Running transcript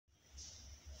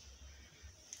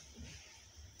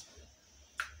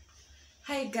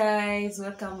Hi guys,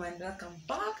 welcome and welcome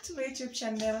back to my YouTube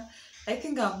channel. I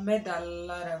think I've made a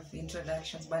lot of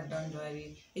introductions, but don't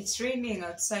worry. It's raining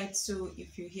outside, so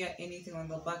if you hear anything on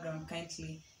the background,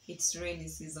 kindly, it's rainy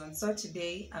season. So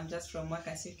today, I'm just from work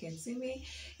as you can see me,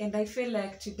 and I feel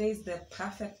like today is the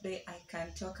perfect day I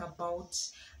can talk about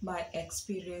my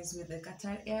experience with the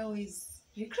Qatar Airways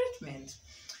recruitment.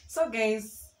 So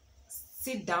guys,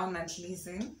 sit down and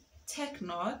listen. Take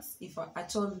notes if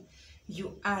at all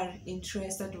you are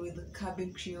interested with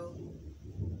cabin crew,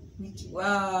 which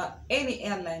any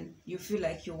airline you feel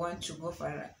like you want to go for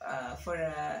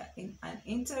an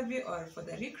interview or for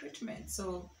the recruitment.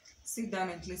 So sit down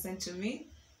and listen to me,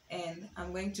 and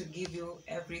I'm going to give you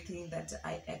everything that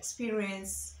I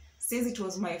experienced since it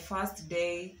was my first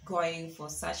day going for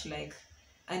such like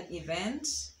an event,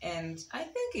 and I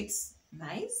think it's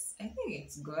nice. I think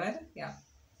it's good. Yeah.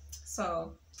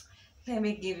 So let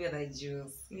me give you the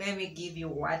juice. Let me give you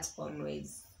what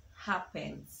always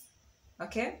happens.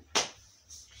 Okay?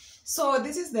 So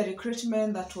this is the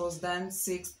recruitment that was done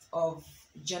 6th of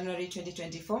January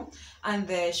 2024, and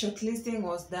the shortlisting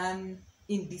was done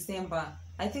in December.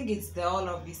 I think it's the whole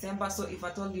of December. So if I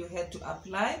told you had to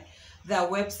apply, the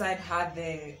website had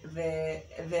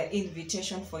the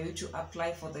invitation for you to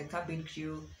apply for the cabin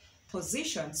crew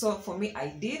position. So for me, I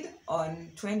did on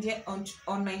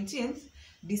 19th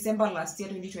December last year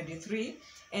 2023,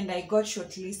 and I got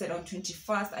shortlisted on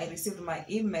 21st. I received my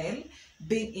email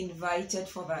being invited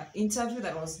for the interview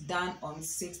that was done on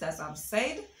 6th, as I've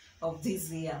said, of this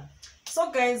year.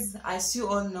 So guys, as you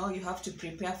all know, you have to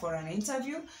prepare for an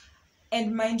interview,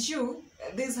 and mind you,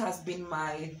 this has been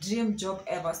my dream job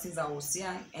ever since I was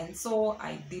young, and so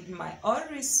I did my own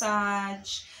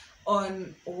research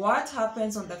on what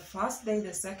happens on the first day,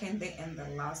 the second day, and the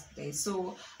last day.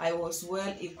 So I was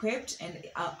well equipped, and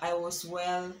I was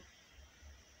well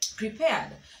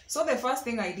prepared. So the first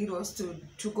thing I did was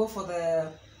to go for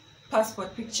the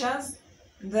passport pictures,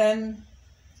 then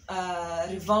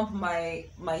revamp my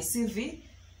CV.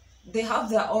 They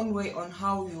have their own way on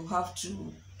how you have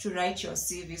to write your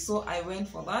CV. So I went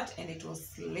for that, and it was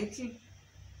a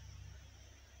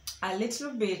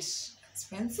little bit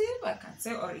expensive, I can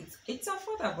say, or it's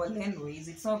affordable anyways.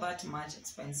 It's not that much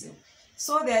expensive.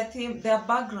 So their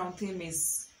background theme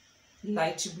is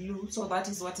light blue, so that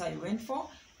is what I went for.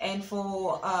 And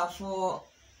for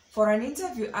an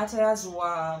interview, attires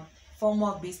were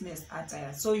formal business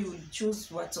attire, so you will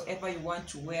choose whatsoever you want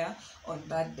to wear on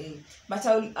that day. But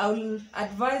I will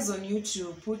advise on you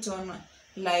to put on,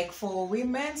 like for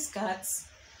women, skirts,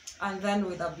 and then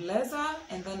with a blazer,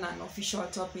 and then an official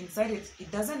top inside it.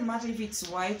 It doesn't matter if it's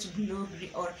white, blue,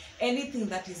 green, or anything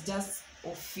that is just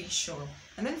official.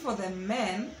 And then for the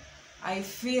men, I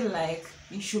feel like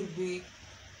you should be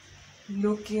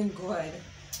looking good.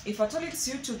 If at all it's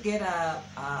you to get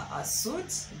a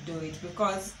suit, do it,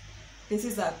 because this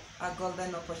is a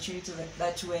golden opportunity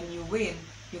that when you win,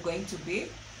 you're going to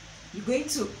eat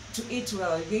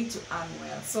well, you're going to earn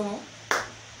well. So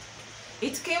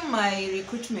it came my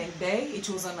recruitment day. It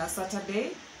was on a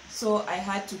Saturday, so I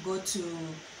had to go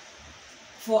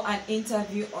for an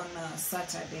interview on a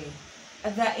Saturday.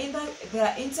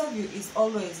 The interview is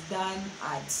always done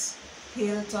at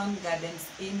Hilton Gardens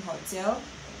Inn Hotel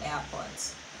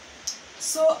Airport.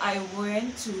 So I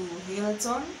went to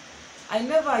Hilton. I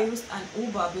never used an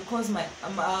Uber because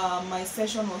my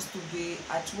session was to be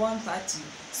at 1:30.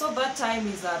 So that time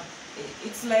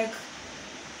it's like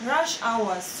rush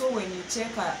hours. So when you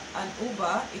take an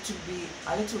Uber, it will be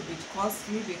a little bit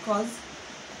costly because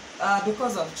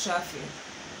of traffic.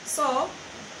 So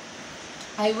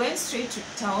I went straight to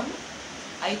town.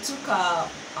 I took a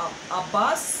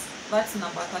bus, that's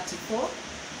number 34,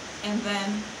 and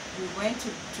then we went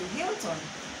to Hilton.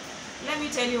 Let me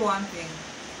tell you one thing.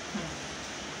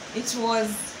 It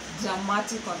was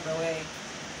dramatic on the way.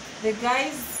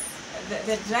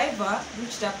 The driver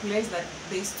reached a place that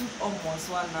they stood almost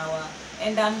 1 hour,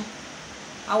 and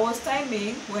I was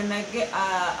timing when I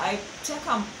take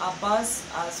a bus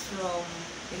as from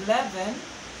 11.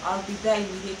 I'll be there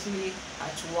immediately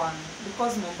at 1,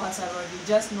 because Mombasa Road, you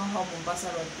just know how Mombasa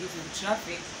Road is with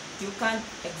traffic. You can't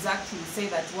exactly say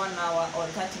that 1 hour or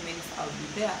 30 minutes I'll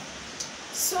be there.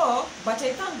 So, but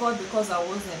I thank God because I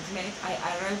wasn't late. I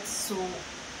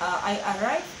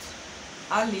arrived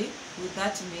early with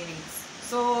 30 minutes.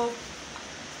 So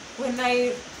when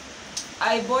I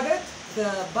boarded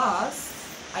the bus,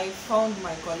 I found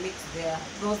my colleagues there,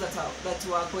 those that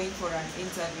were going for an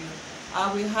interview.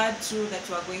 We had two that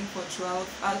were going for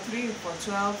 3 for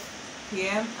 12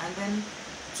 p.m. and then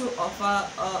two of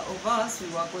us, we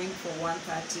were going for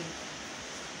 1:30.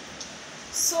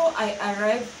 So I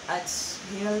arrived at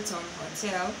Hilton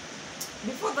Hotel.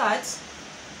 Before that,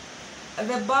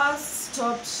 the bus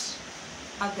stopped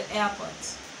at the airport,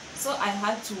 so I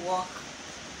had to walk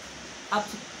up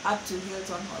to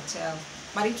Hilton Hotel.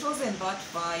 But it wasn't that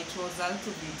far, it was a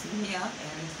little bit near,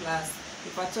 and plus,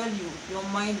 if I tell you your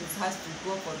mind has to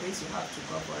go for this, you have to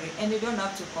go for it. And you don't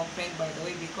have to complain, by the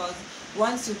way, because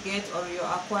once you get or you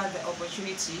acquire the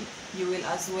opportunity, you will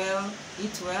as well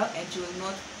eat well, and you will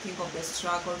not think of the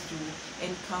struggles you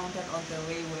encountered on the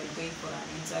way when going for an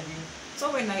interview.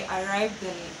 So when I arrived,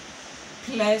 the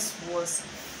place was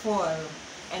full,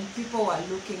 and people were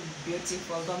looking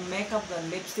beautiful. The makeup, the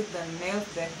lipstick, the nails,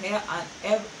 the hair,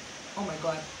 and oh my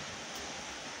god,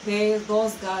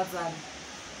 those girls, and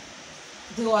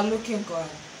they were looking good.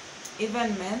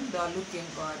 Even men, they were looking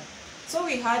good. So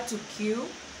we had to queue.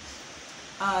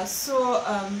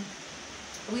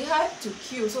 We had to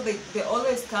queue. So they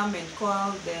always come and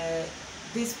call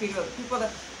these people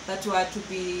that were to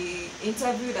be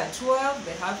interviewed at 12.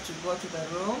 They have to go to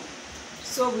the room.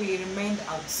 So we remained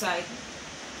outside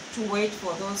to wait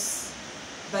for those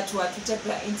that were to take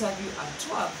their interview at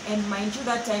 12. And mind you,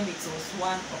 that time it was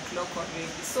 1 o'clock already.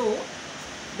 So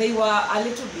they were a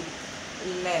little bit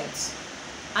late.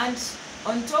 And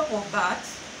on top of that,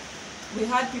 we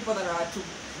had people that were to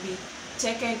be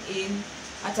taken in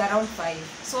at around 5.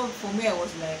 So for me, I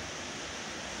was like,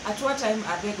 at what time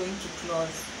are they going to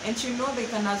close? And you know, they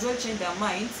can as well change their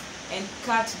minds and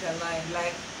cut the line,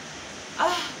 like,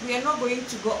 we are not going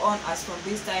to go on as from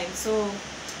this time, so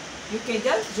you can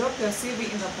just drop your CV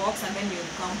in the box and then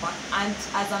you'll come back. And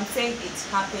as I'm saying, it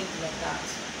happened like that.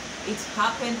 It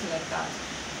happened like that.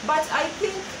 But I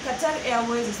think Qatar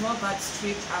Airways is not that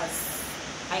strict as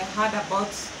I heard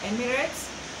about Emirates.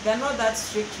 They're not that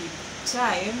strict with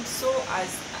time. So as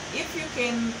if you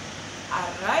can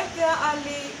arrive there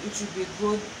early, it should be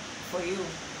good for you.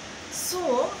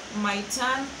 So my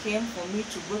turn came for me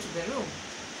to go to the room.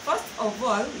 First of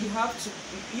all, you have to,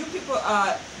 you people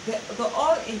are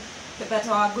all in that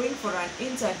are going for an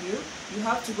interview, you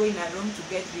have to go in a room to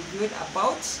get reviewed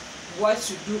about what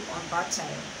you do on that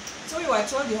time. So you are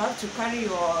told you have to carry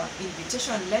your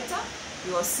invitation letter,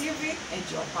 your CV, and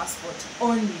your passport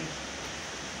only.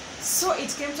 So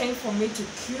it came time for me to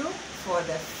queue for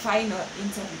the final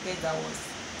interview. Guys, I was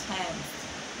tense.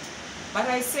 But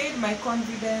I said my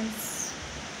confidence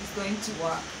is going to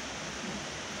work.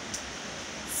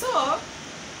 So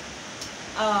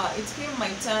it came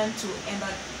my turn to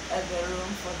enter the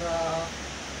room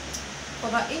for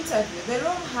the interview. The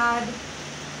room had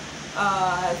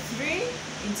 3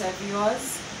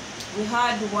 interviewers. We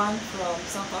had one from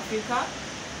South Africa,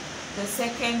 the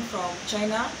second from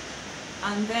China,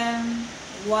 and then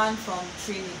one from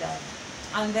Trinidad,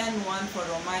 and then one from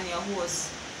Romania, who was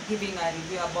giving a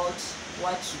review about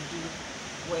what you do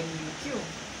when you queue.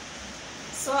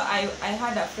 So I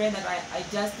had a friend that I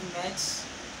just met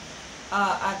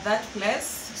at that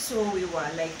place, so we were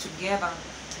like together.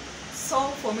 So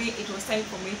for me, it was time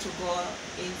for me to go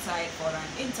inside for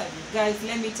an interview. Guys,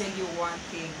 let me tell you one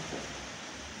thing.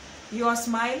 Your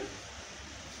smile,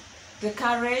 the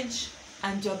courage,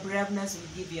 and your braveness will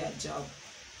give you a job.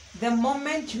 The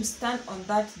moment you stand on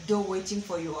that door waiting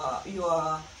for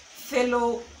your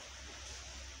fellow,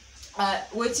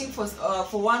 waiting for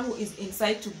one who is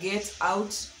inside to get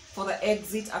out for the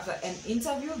exit after an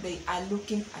interview, they are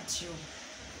looking at you.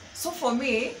 So for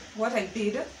me, what I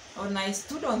did, when I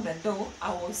stood on the door,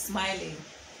 I was smiling.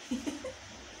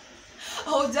 I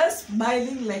was just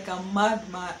smiling like a mad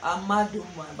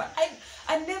woman. But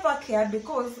I never cared,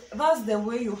 because that's the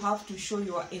way you have to show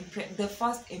your the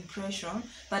first impression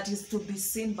that is to be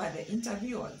seen by the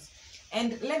interviewers.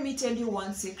 And let me tell you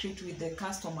one secret with the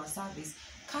customer service.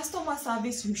 Customer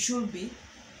service, you should be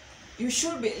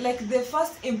like, the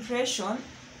first impression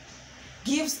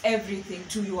gives everything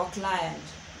to your client.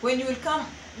 When you will come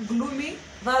gloomy,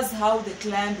 that's how the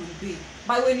client will be.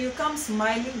 But when you come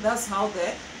smiling, that's how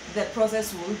the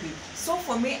process will be. So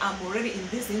for me, I'm already in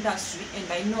this industry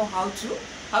and I know how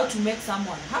to make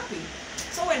someone happy.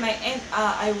 So when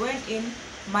I went in,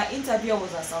 my interviewer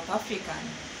was a South African.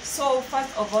 So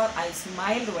first of all, I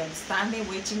smiled when standing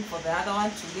waiting for the other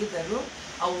one to leave the room.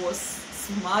 I was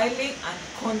smiling and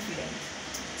confident.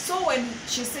 So when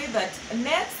she said that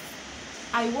next,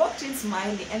 I walked in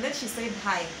smiling, and then she said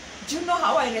hi. Do you know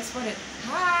how I responded?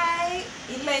 Hi.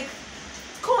 Like,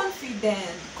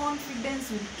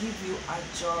 confidence will give you a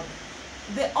job.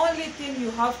 The only thing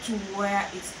you have to wear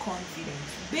is confidence.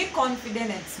 Be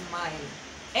confident and smile.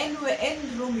 Anywhere, any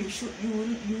room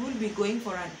you will be going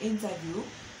for an interview,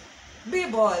 Be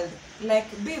bold, like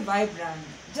be vibrant.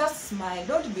 Just smile.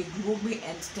 Don't be gloomy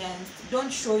and tense.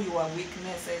 Don't show your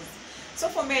weaknesses. So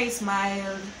for me, I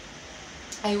smiled.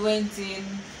 I went in.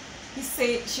 She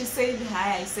said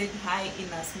hi. I said hi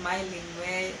in a smiling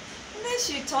way. And then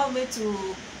she told me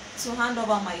to hand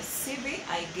over my CV.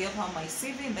 I gave her my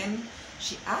CV. And then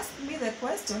she asked me the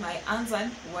question. I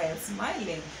answered while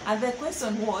smiling. And the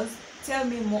question was, tell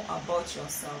me more about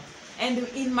yourself. And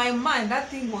in my mind, that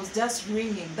thing was just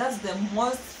ringing. That's the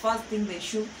most first thing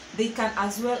they can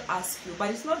as well ask you.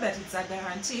 But it's not that it's a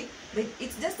guarantee.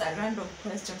 It's just a random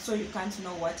question, so you can't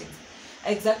know what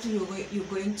exactly you're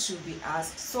going to be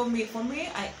asked. So for me,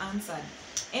 I answered.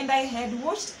 And I had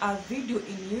watched a video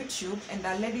in YouTube, and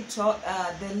the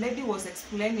lady was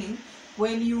explaining,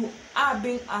 when you are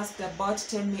being asked about,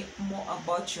 tell me more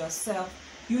about yourself,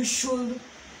 you should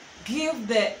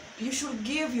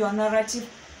give your narrative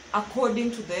according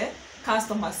to the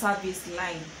customer service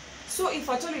line. So if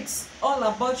at all it's all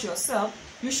about yourself,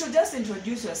 you should just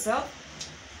introduce yourself,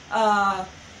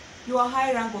 your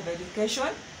high rank of education,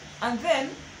 and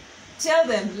then tell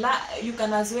them, you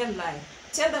can as well lie.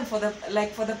 Tell them for the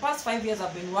past 5 years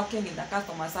I've been working in the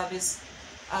customer service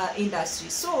industry.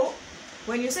 So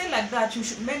when you say like that, you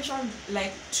should mention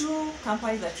like 2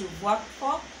 companies that you've worked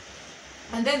for,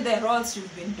 and then the roles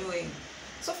you've been doing.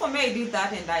 So for me, I did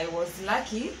that, and I was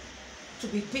lucky to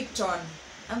be picked on.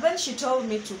 And then she told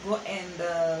me to go and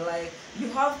you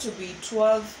have to be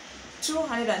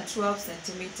 212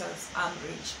 centimeters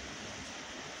average.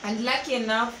 And lucky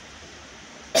enough,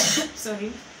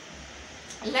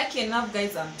 lucky enough,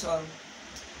 guys, I'm tall.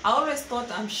 I always thought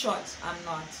I'm short. I'm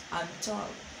not. I'm tall.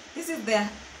 This is the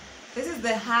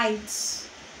height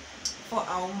for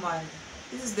a woman.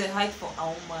 This is the height for a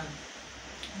woman.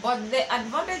 But the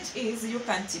advantage is you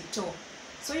can tiptoe.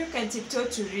 So you can tiptoe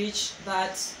to reach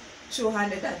that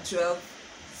 212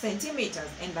 centimeters,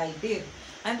 and I did.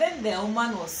 And then the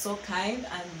woman was so kind,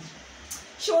 and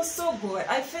she was so good.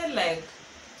 I felt like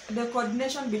the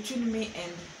coordination between me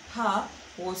and her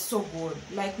was so good.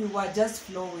 Like we were just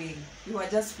flowing.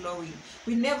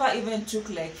 We never even took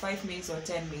like 5 minutes or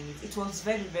 10 minutes. It was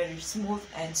very, very smooth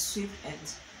and swift and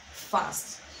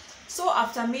fast. So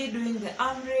after me doing the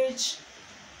average,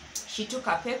 she took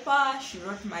a paper, she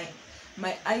wrote my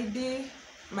ID,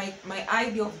 my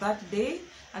ID of that day,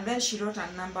 and then she wrote a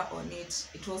number on it.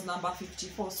 It was number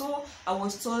 54. So I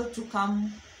was told to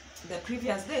come the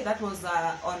previous day. That was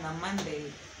on a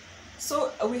Monday.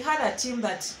 So we had a team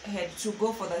that had to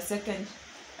go for the second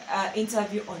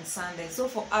interview on Sunday. So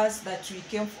for us that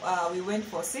we went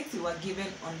for 6, we were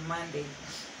given on Monday.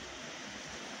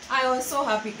 I was so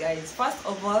happy, guys. First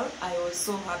of all, I was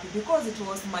so happy because it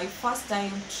was my first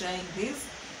time trying this,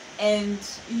 and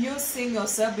you seeing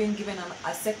yourself being given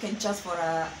a second chance for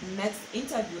a next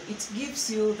interview, it gives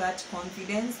you that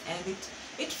confidence, and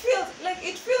it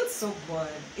feels so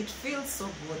good. It feels so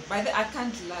good. By the I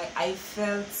can't lie, I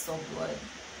felt so good.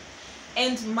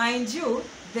 And mind you,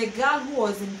 the girl who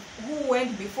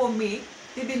went before me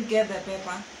didn't get the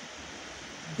paper.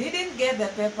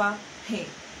 Hey.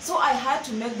 So I had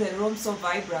to make the room so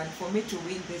vibrant for me to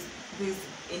win this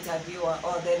interviewer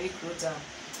or the recruiter.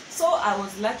 So I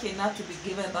was lucky enough to be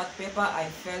given that paper. I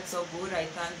felt so good. I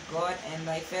thank God, and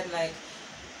I felt like,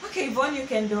 okay, Yvonne, you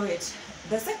can do it.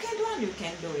 The second one, you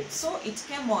can do it. So it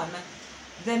came on.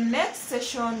 The next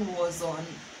session was on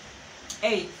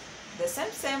 8th, the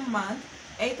same month,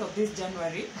 8th of this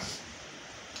January,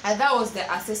 and that was the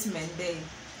assessment day.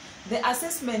 The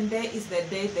assessment day is the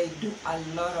day they do a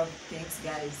lot of things,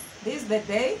 guys. This is the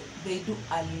day they do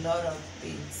a lot of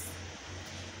things.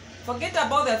 Forget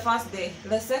about the first day.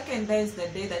 The second day is the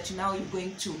day that now you're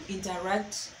going to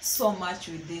interact so much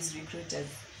with these recruiters.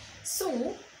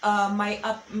 So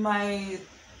I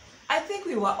think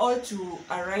we were all to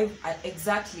arrive at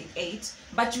exactly 8,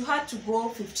 but you had to go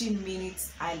 15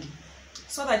 minutes early,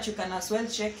 so that you can as well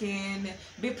check in,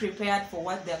 be prepared for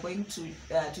what they're going to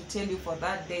tell you for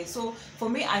that day. So for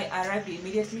me, I arrived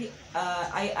immediately.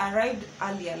 I arrived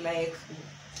earlier,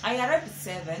 I arrived at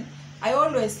 7. I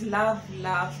always love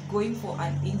going for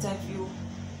an interview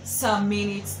some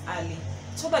minutes early,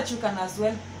 so that you can as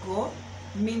well go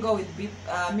mingle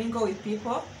with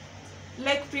people.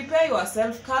 Like, prepare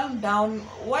yourself, calm down,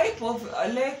 wipe off,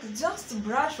 just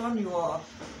brush on your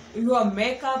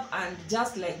makeup, and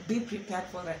just be prepared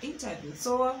for the interview.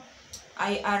 So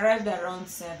I arrived around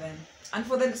 7, and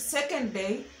for the second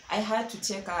day I had to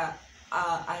take a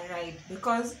ride,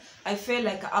 because I felt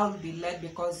like I'll be late,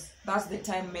 because that's the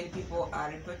time many people are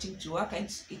reporting to work,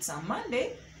 and it's a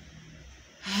Monday.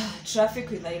 Traffic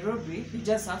with Nairobi, you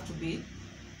just have to be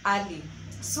early.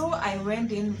 So I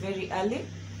went in very early.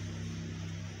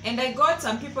 And I got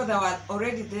some people that were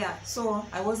already there, so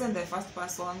I wasn't the first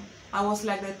person. I was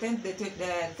like the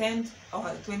 10th or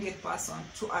 20th person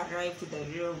to arrive to the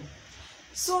room.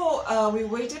 So we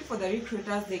waited for the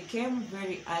recruiters. They came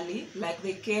very early, like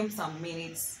they came some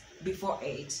minutes before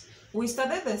 8. We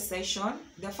started the session.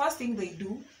 The first thing they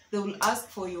do, they will ask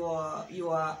for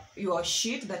your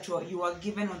sheet that you are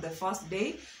given on the first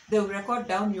day. They will record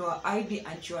down your ID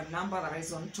and your number that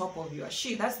is on top of your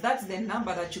sheet. That's the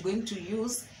number that you're going to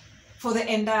use for the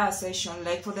entire session,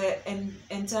 like for the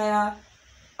entire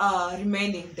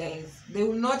remaining days. They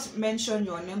will not mention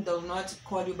your name. They will not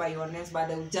call you by your names, but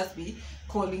they will just be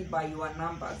calling by your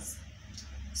numbers.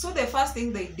 So the first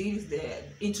thing they did is the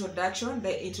introduction.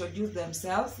 They introduced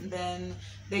themselves. Then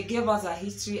they gave us a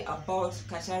history about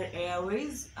Qatar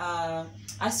Airways.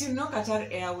 As you know, Qatar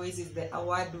Airways is the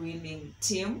award-winning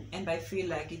team, and I feel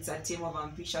like it's a team of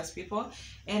ambitious people.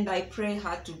 And I pray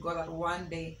hard to God that one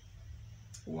day,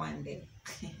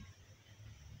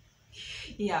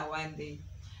 yeah, one day.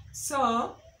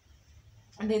 So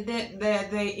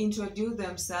they introduced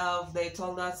themselves. They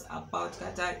told us about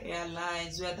Qatar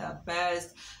Airlines, we're the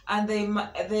best, and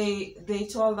they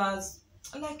told us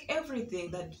like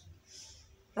everything that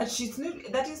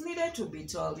is needed to be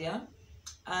told, yeah.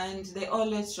 And they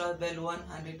always travel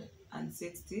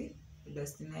 160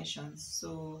 destinations.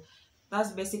 So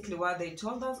that's basically what they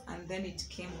told us. And then it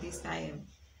came this time,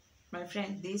 my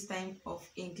friend, this time of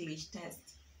English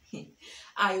test.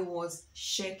 I was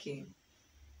shaking.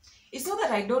 It's not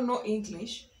that I don't know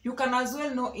English. You can as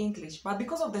well know English, but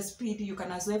because of the speed, you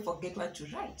can as well forget what to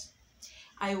write.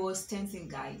 I was tensing,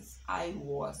 guys. I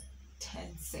was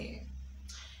tensing.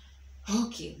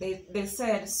 Okay, they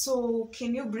said, so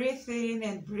can you breathe in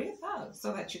and breathe out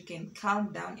so that you can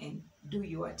calm down and do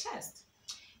your test?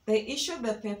 They issued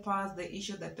the papers,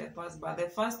 but the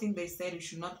first thing they said, you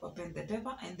should not open the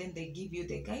paper, and then they give you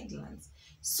the guidelines.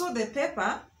 So the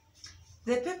paper,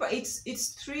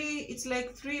 it's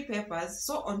like 3 papers.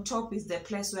 So on top is the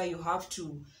place where you have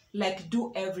to like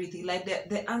do everything. Like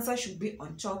the answer should be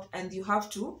on top, and you have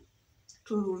to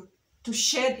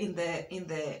shade in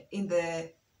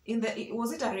the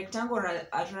was it a rectangle or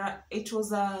it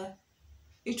was a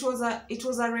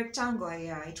rectangle.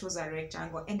 Yeah, it was a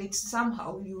rectangle, and it's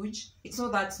somehow huge. It's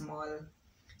not that small,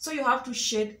 so you have to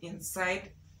shade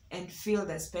inside and fill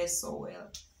the space so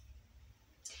well.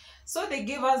 So they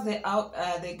gave us the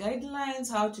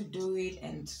guidelines how to do it,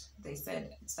 and they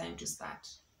said it's time to start.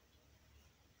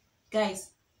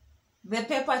 Guys, the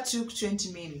paper took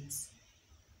 20 minutes.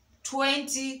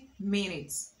 20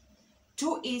 minutes.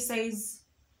 2 essays,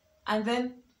 and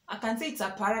then I can say it's a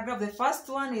paragraph. The first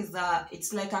one is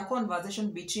it's like a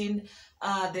conversation between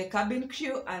the cabin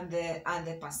crew and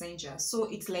the passenger. So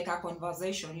it's like a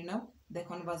conversation, you know, the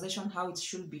conversation, how it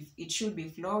should be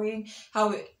flowing,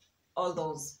 all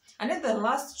those. And then the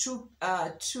last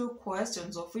two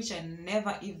questions, of which I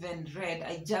never even read,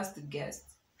 I just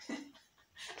guessed.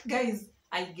 Guys,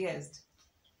 I guessed.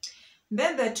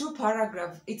 Then the 2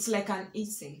 paragraphs, it's like an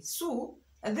essay. So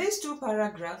these 2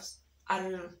 paragraphs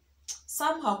are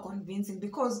somehow convincing,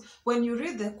 because when you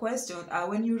read the question,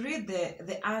 when you read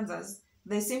the answers,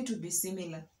 they seem to be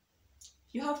similar.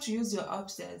 You have to use your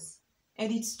upstairs,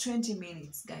 and it's 20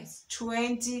 minutes, guys.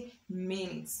 20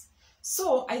 minutes.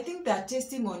 So I think they're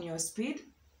testing on your speed,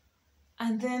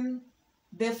 and then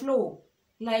the flow,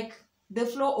 like the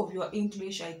flow of your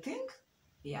English, I think.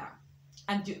 Yeah.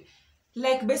 And you,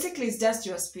 like, basically it's just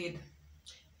your speed.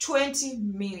 20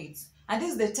 minutes. And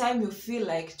this is the time you feel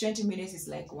like 20 minutes is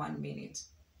like 1 minute.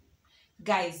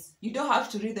 Guys, you don't have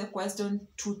to read the question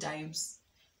 2 times.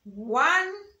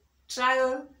 1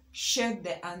 trial, shared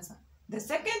the answer. The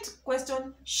second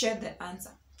question, shared the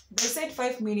answer. They said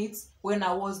 5 minutes when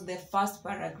I was in the first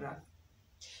paragraph.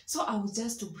 So I was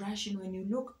just to brush in. When you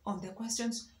look on the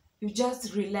questions, you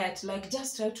just relate, like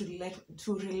just try to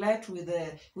relate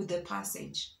with the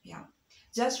passage. Yeah,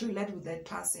 just relate with the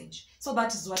passage. So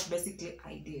that is what basically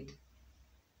I did.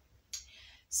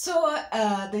 So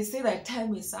they say that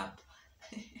time is up.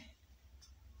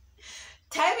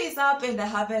 Time is up and I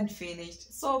haven't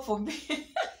finished. So for me,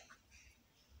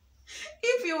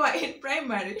 if you are in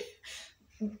primary,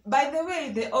 by the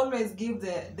way, they always give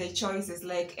the choices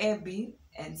like A, B,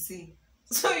 and C.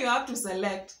 So you have to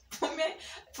select. For me,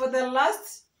 for the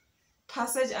last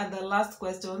passage and the last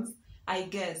questions, I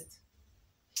guessed.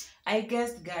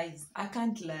 Guys. I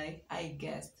can't lie. I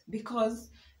guessed. Because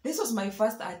this was my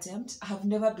first attempt. I have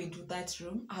never been to that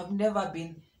room. I have never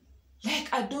been, like,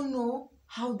 I don't know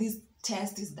how this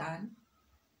test is done.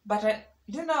 But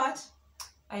you know what?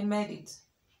 I made it.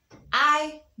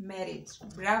 I made it.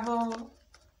 Bravo.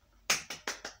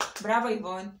 Bravo,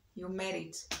 Yvonne. You made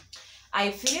it.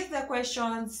 I finished the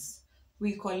questions,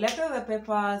 we collected the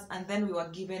papers, and then we were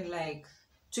given like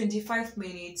 25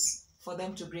 minutes for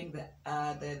them to bring the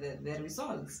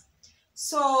results.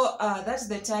 So that's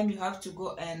the time you have to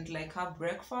go and like have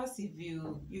breakfast if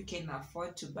you can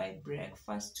afford to buy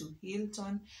breakfast to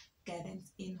Hilton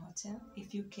Gardens Inn Hotel.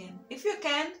 If you can,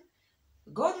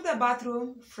 go to the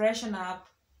bathroom, freshen up,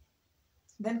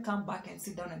 then come back and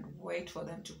sit down and wait for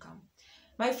them to come.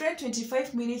 My friend,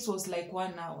 25 minutes was like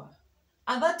 1 hour.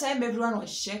 At that time, everyone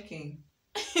was shaking.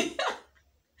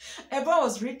 Everyone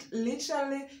was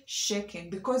literally shaking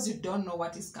because you don't know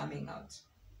what is coming out.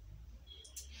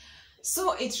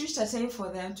 So it reached a time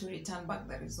for them to return back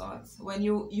the results. When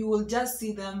you will just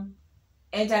see them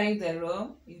entering the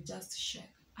room, you just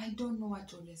shake. I don't know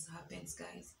what always happens,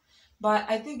 guys, but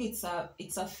I think it's a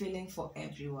feeling for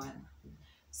everyone.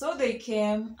 So they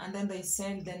came and then they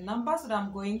said the numbers that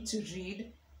I'm going to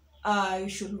read, you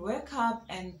should wake up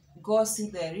and go see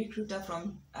the recruiter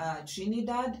from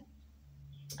Trinidad,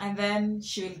 and then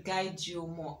she will guide you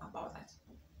more about that.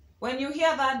 When you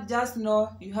hear that, just know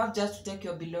you have just to take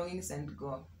your belongings and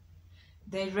go.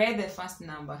 They read the first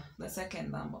number, the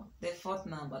second number, the fourth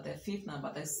number, the fifth number,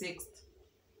 the sixth.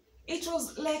 It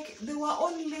was like there were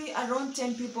only around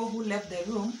 10 people who left the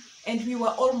room, and we were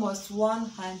almost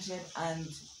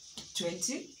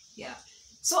 120. Yeah.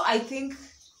 So I think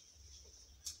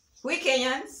we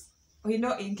Kenyans, we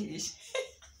know English.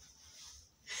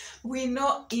 We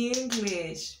know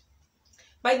English.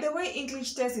 By the way,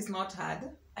 English test is not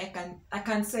hard. I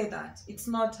can say that. It's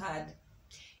not hard.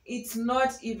 It's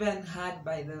not even hard,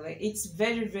 by the way. It's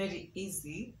very, very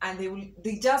easy, and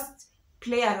they just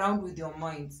play around with your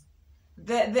minds.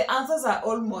 The answers are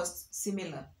almost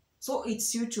similar. So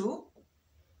it's you to,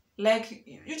 like,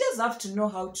 you just have to know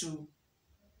how to,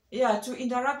 to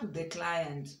interact with the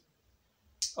client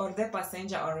or the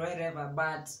passenger or wherever,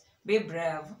 but be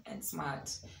brave and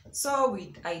smart. So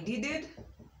I did it.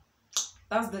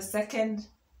 That's the second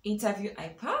interview I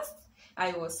passed.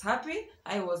 I was happy.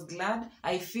 I was glad.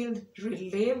 I feel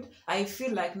relieved. I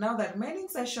feel like now that remaining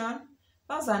session,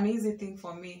 that's an easy thing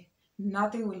for me.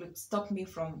 Nothing will stop me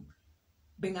from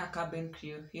being a cabin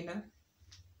crew, you know.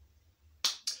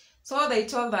 So they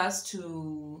told us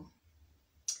to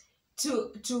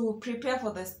prepare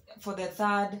for the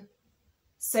third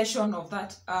session of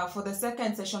that, for the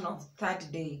second session of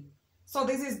third day. So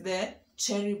this is the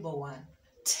terrible one.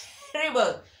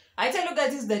 Terrible. I tell you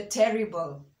guys, this is the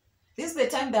terrible. This is the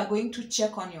time they're going to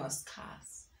check on your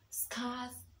scars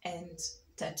and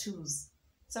tattoos.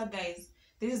 So guys,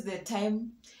 this is the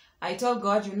time I told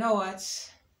God, you know what?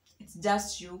 It's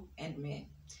just you and me.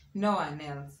 No one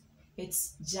else.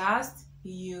 It's just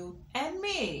you and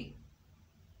me.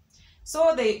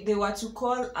 So they were to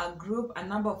call a group, a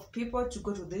number of people to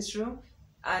go to this room,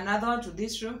 another one to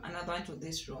this room, another one to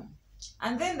this room.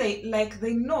 And then they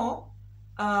know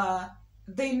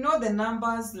the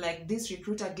numbers, like this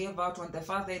recruiter gave out on the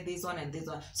first day, this one and this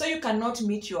one. So you cannot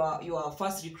meet your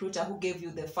first recruiter who gave you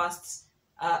the first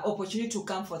opportunity to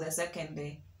come for the second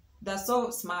day. They're so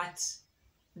smart.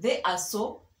 They are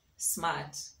so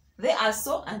smart. They are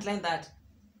so, underline that.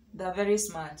 They're very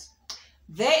smart.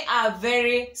 They are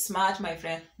very smart, my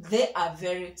friend. They are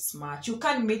very smart. You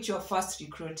can't meet your first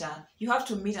recruiter. You have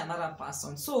to meet another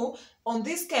person. So on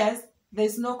this case,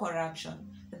 there's no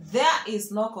corruption. There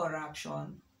is no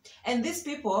corruption. And these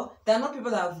people, they're not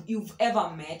people that you've ever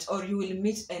met or you will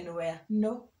meet anywhere.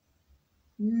 No.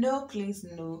 No, please,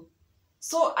 no.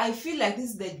 So I feel like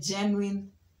this is the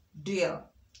genuine deal.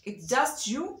 It's just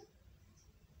you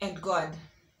and God.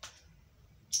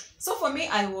 So for me,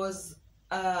 I was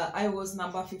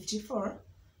number 54.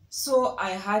 So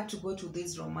I had to go to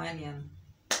this Romanian.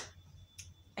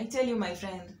 I tell you, my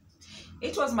friend,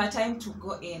 it was my time to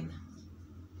go in.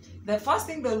 The first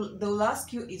thing they'll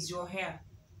ask you is your hair.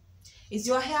 Is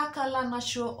your hair color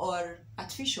natural or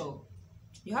artificial?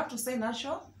 You have to say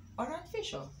natural or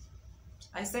artificial.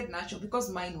 I said natural because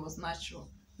mine was natural.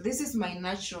 This is my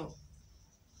natural.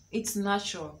 It's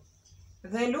natural.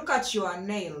 They look at your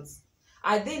nails.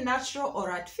 Are they natural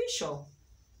or artificial?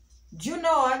 Do you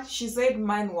know what? She said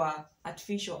mine were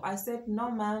artificial. I said, no,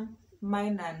 ma'am,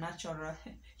 mine are natural.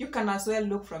 You can as well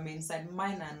look from inside.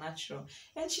 Mine are natural.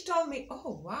 And she told me,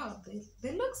 oh, wow, they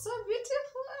look so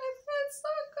beautiful. I felt so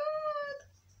good.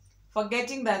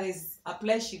 Forgetting that there's a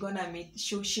place she gonna meet.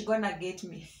 She gonna get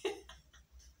me.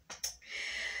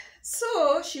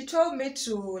 So she told me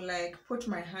to like put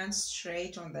my hands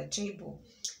straight on the table.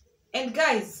 And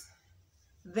guys,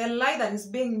 the light that is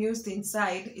being used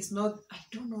inside is not, I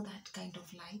don't know that kind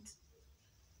of light.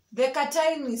 The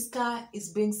curtain in his car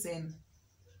is being seen.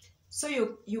 So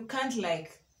you can't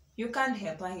like You can't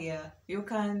help her here. You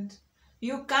can't,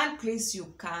 please,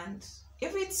 you can't.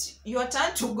 If it's your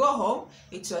turn to go home,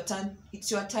 it's your turn.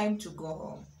 It's your time to go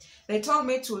home. They told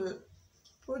me to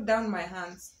put down my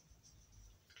hands.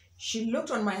 She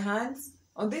looked on my hands.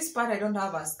 On this part, I don't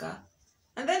have a scar.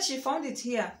 And then she found it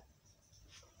here.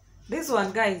 This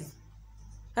one, guys.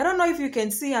 I don't know if you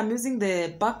can see. I'm using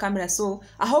the back camera, so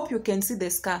I hope you can see the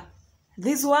scar.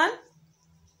 This one.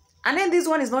 And then this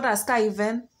one is not a scar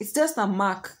even. It's just a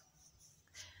mark.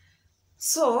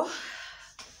 So,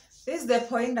 this is the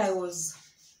point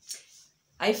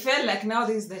I felt like now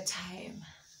this is the time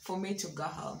for me to go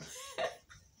home.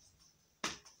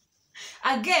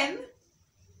 Again,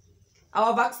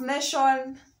 our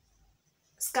vaccination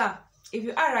scar. If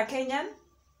you are a Kenyan,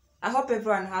 I hope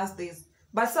everyone has this.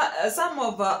 But some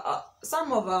of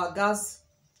our girls,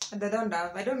 they don't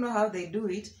have. I don't know how they do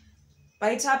it,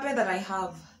 but it happened that I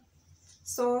have.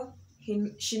 So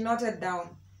she noted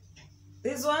down.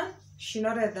 This one, she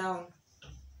noted down.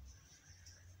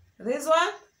 This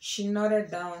one, she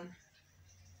noted down.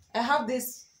 I have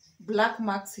these black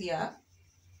marks here.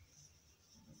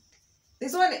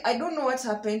 This one, I don't know what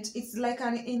happened. It's like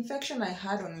an infection I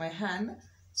had on my hand.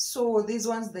 So these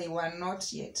ones, they were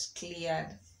not yet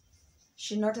cleared.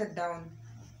 She noted down.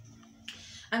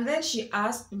 And then she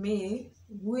asked me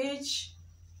which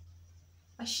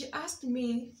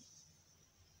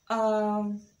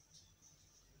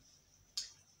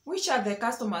are the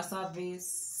customer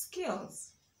service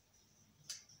skills.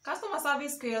 Customer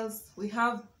service skills, we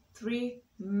have 3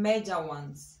 major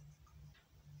ones: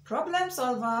 problem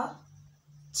solver,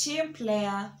 team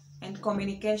player, and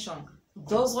communication.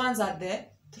 Those ones are the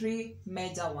 3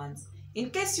 major ones. In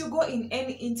case you go in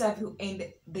any interview and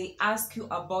they ask you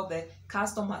about the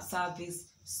customer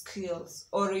service skills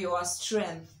or your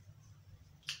strength,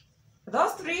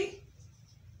 those 3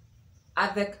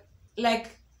 are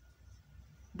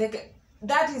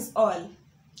that is all.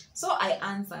 So I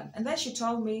answered, and then she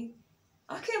told me,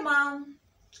 okay, ma'am,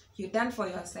 you're done for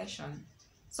your session.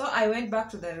 So I went back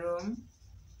to the room,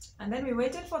 and then we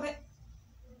waited for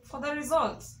the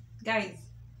results. Guys,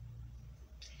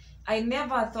 I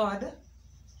never thought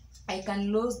I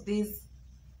can lose this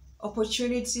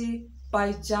opportunity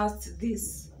by just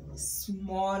this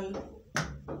small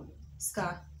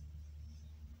scar.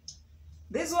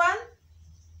 This one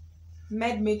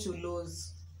made me to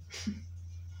lose.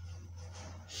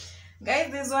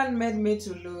 Guys, this one made me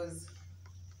to lose.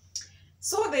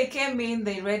 So they came in,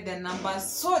 they read the numbers.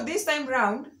 So this time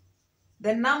round,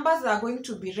 the numbers that are going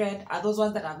to be read are those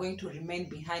ones that are going to remain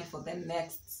behind for the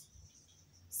next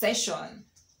session.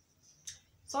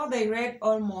 So they read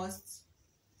almost,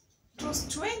 it was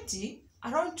 20,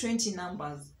 around 20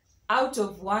 numbers out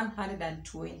of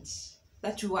 120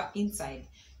 that you were inside.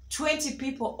 20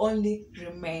 people only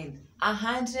remained.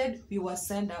 100 you were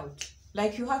sent out.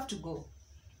 Like, you have to go.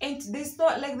 And there's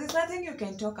nothing you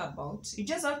can talk about. You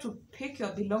just have to pick your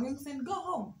belongings and go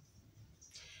home.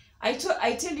 I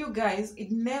tell you guys,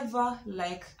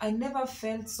 I never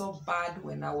felt so bad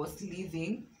when I was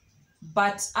leaving.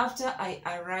 But after I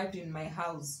arrived in my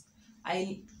house,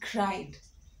 I cried.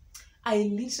 I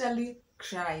literally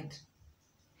cried.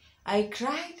 I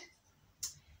cried.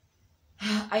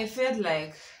 I felt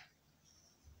like,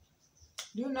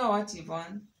 do you know what,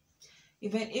 Yvonne?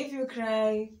 Even if you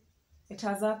cry, it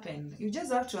has happened. You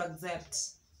just have to accept.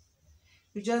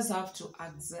 You just have to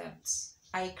accept.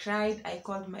 I cried. I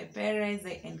called my parents.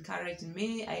 They encouraged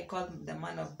me. I called the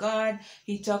man of God.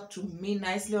 He talked to me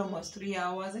nicely almost 3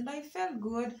 hours, and I felt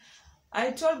good.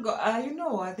 I told God, you know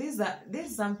what? This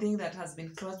is something that has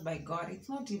been closed by God. It's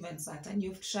not even certain.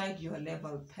 You've tried your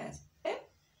level best.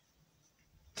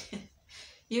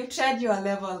 You've tried your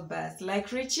level best.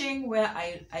 Like, reaching where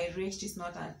I reached is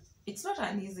it's not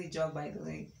an easy job, by the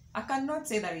way. I cannot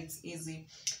say that it's easy.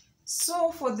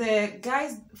 So for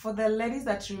the ladies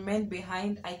that remained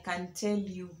behind, I can tell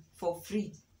you for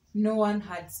free, no one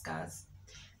had scars.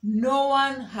 No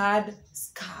one had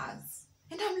scars.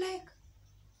 And I'm like,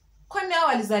 kwani hao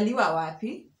walizaliwa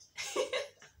wapi?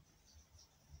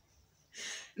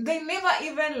 They never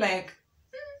even like,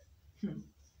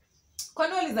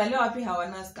 kwani walizaliwa wapi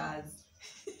hawana scars?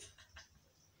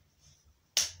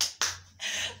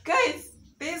 Guys,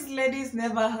 these ladies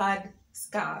never had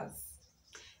scars.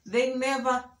 They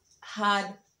never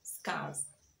had scars.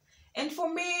 And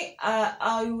for me,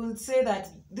 I would say that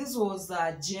this was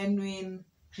a genuine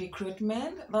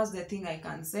recruitment. That's the thing I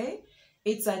can say.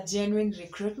 It's a genuine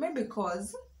recruitment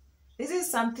because this is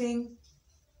something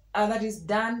that is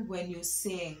done when you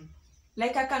sing.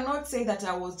 Like, I cannot say that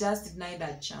I was just denied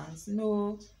a chance.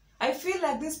 No. I feel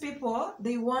like these people,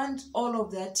 they want all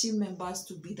of their team members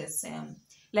to be the same.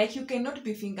 Like you cannot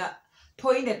be finger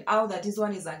pointed out that this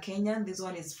one is a Kenyan, this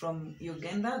one is from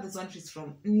Uganda, this one is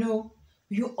from, no,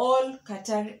 you all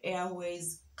Qatar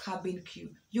Airways cabin crew.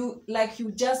 You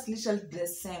just literally the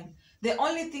same. The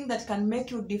only thing that can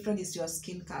make you different is your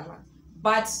skin color.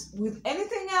 But with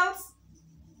anything else,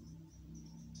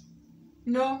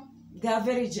 no, they are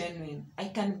very genuine. I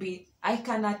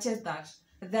can attest that.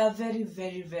 They are very,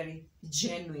 very, very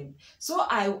genuine. So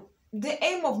the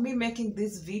aim of me making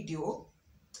this video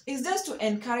is just to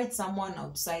encourage someone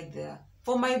outside there.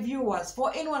 For my viewers,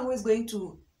 for anyone who is going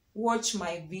to watch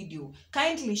my video,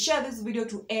 kindly share this video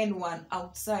to anyone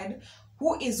outside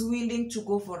who is willing to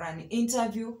go for an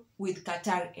interview with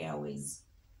Qatar Airways.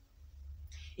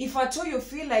 If at all you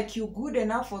feel like you're good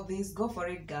enough for this, go for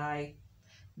it, guy.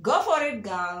 Go for it,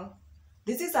 girl.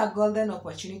 This is a golden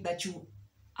opportunity that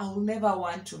I will never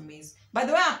want to miss. By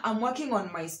the way, I'm working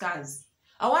on my scars.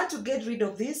 I want to get rid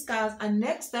of these scars, and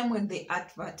next time when they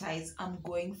advertise, I'm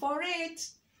going for it.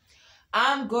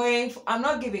 I'm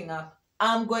not giving up.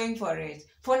 I'm going for it.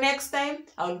 For next time,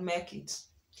 I'll make it.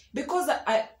 Because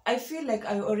I feel like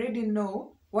I already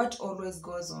know what always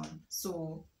goes on.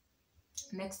 So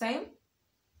next time,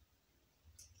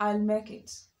 I'll make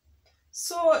it.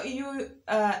 So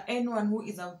anyone who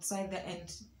is outside there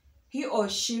and he or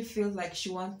she feels like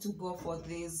she wants to go for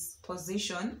this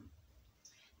position,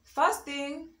 first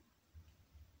thing,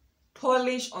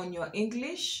 polish on your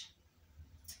English.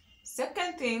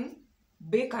 Second thing,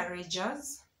 be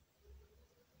courageous,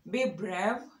 be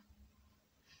brave.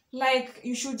 Like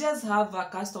you should just have a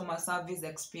customer service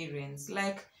experience.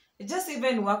 Like just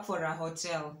even work for a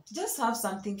hotel. Just have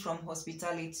something from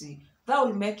hospitality that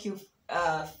will make you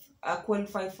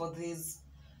qualify for this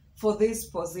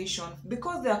position,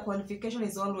 because their qualification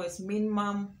is always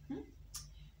minimum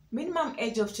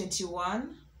age of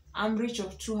 21, reach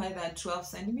of 212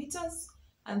 centimeters,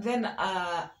 and then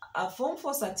a Form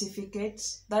 4 certificate.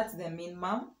 That's the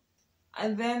minimum.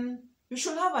 And then you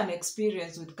should have an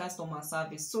experience with customer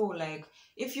service. So like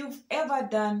if you've ever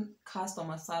done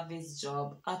customer service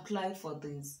job, apply for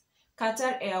this.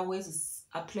 Qatar Airways is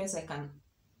a place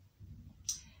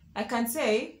I can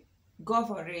say go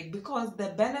for it, because the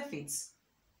benefits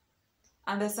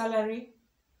and the salary,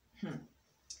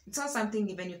 it's not something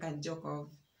even you can joke of.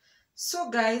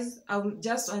 So guys, I would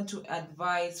just want to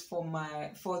advise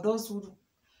for those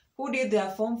who did their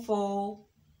Form 4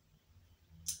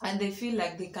 and they feel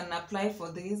like they can apply for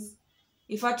this.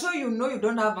 If at all you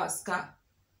don't have a scar,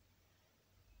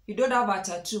 you don't have a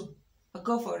tattoo,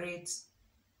 go for it.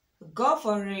 Go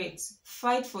for it.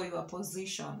 Fight for your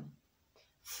position.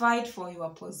 Fight for your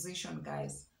position,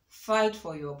 guys. Fight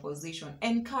for your position.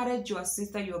 Encourage your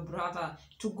sister, your brother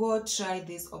to go try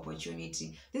this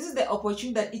opportunity. This is the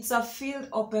opportunity that it's a field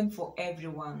open for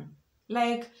everyone.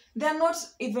 Like they're not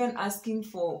even asking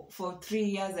for 3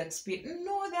 years experience.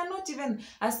 No, they're not even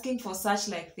asking for such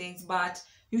like things, but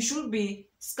you should be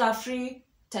scar free,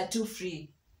 tattoo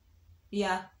free.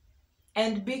 Yeah.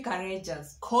 And be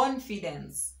courageous,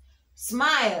 confidence,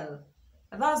 smile.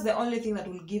 That's the only thing that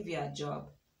will give you a job.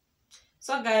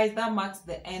 So guys, that marks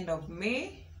the end of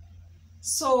May.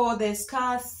 So the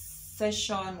scar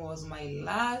session was my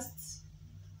last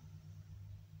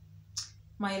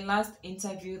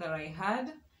interview that I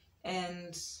had,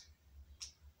 and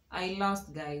I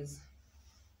lost, guys.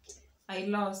 I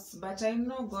lost, but I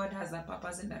know God has a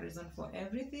purpose and a reason for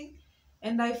everything,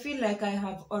 and I feel like I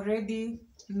have already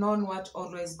known what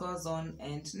always goes on,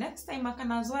 and next time I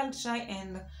can as well try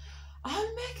and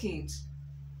I'll make it.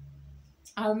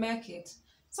 I'll make it.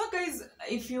 So guys,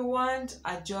 if you want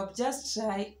a job, just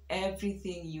try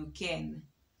everything you can.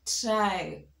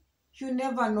 Try. You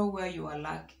never know where your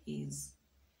luck is.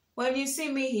 When you see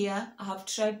me here, I have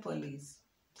tried police.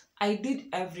 I did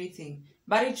everything,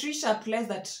 but it reached a place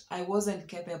that I wasn't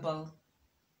capable.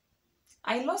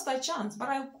 I lost a chance, but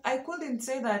I couldn't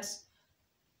say that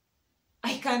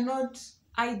I cannot.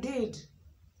 I did.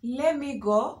 Let me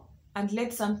go and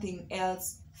let something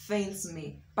else fails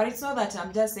me. But it's not that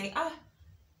I'm just saying,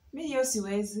 me yo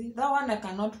siwezi, that one I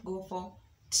cannot go for.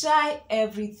 Try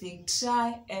everything.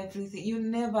 Try everything. You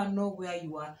never know where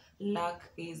your luck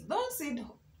is. Don't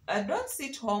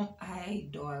sit home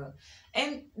idle.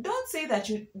 And don't say that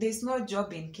there's no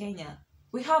job in Kenya.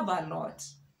 We have a lot.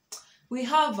 We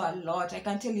have a lot. I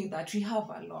can tell you that we have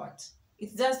a lot.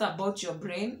 It's just about your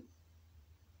brain,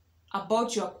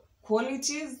 about your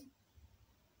qualities,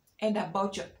 and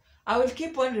about I will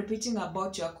keep on repeating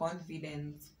about your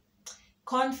confidence.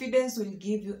 Confidence will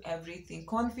give you everything.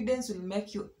 Confidence will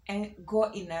make you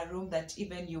go in a room that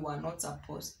even you are not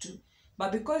supposed to.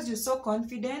 But because you're so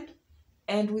confident,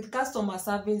 and with customer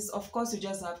service, of course, you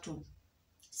just have to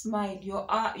Smile.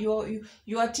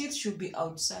 Your teeth should be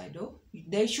outside. Oh,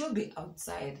 they should be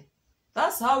outside.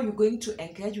 That's how you're going to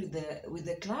engage with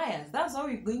the clients. That's how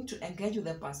you're going to engage with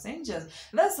the passengers.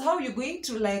 That's how you're going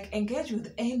to like engage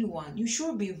with anyone. You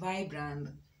should be vibrant,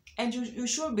 and you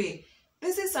should be.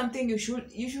 This is something you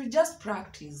should just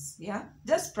practice. Yeah,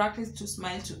 just practice to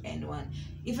smile to anyone,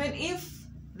 even if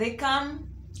they come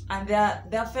and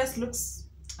their face looks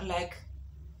like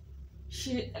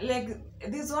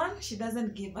this one. She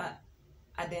doesn't give a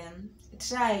damn.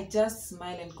 Try just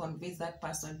smile and convince that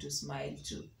person to smile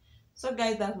too. So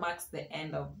guys, that marks the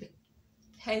end of the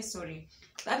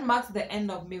that marks the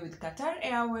end of me with Qatar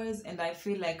Airways, and I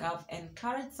feel like I've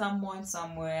encouraged someone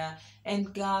somewhere.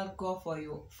 And girl, go for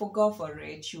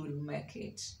it, you will make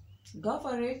it. Go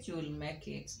for it, you will make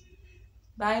it.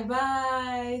 Bye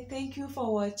bye. Thank you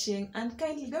for watching, and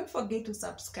kindly don't forget to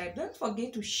subscribe, don't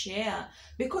forget to share,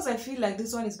 because I feel like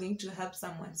this one is going to help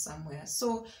someone somewhere.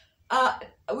 So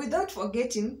without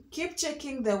forgetting, keep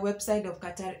checking the website of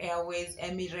Qatar Airways,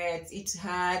 Emirates,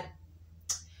 Etihad.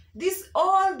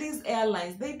 All these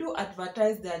airlines, they do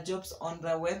advertise their jobs on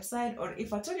their website, or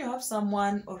if at all you have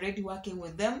someone already working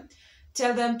with them,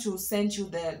 tell them to send you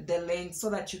the link so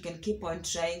that you can keep on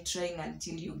trying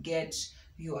until you get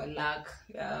your luck.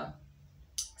 Yeah.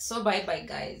 So bye bye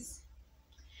guys.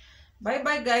 Bye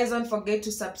bye guys. Don't forget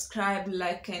to subscribe,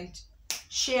 like, and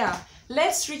share.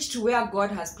 Let's reach to where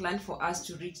God has planned for us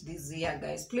to reach this year,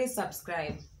 guys. Please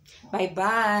subscribe. Bye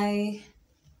bye.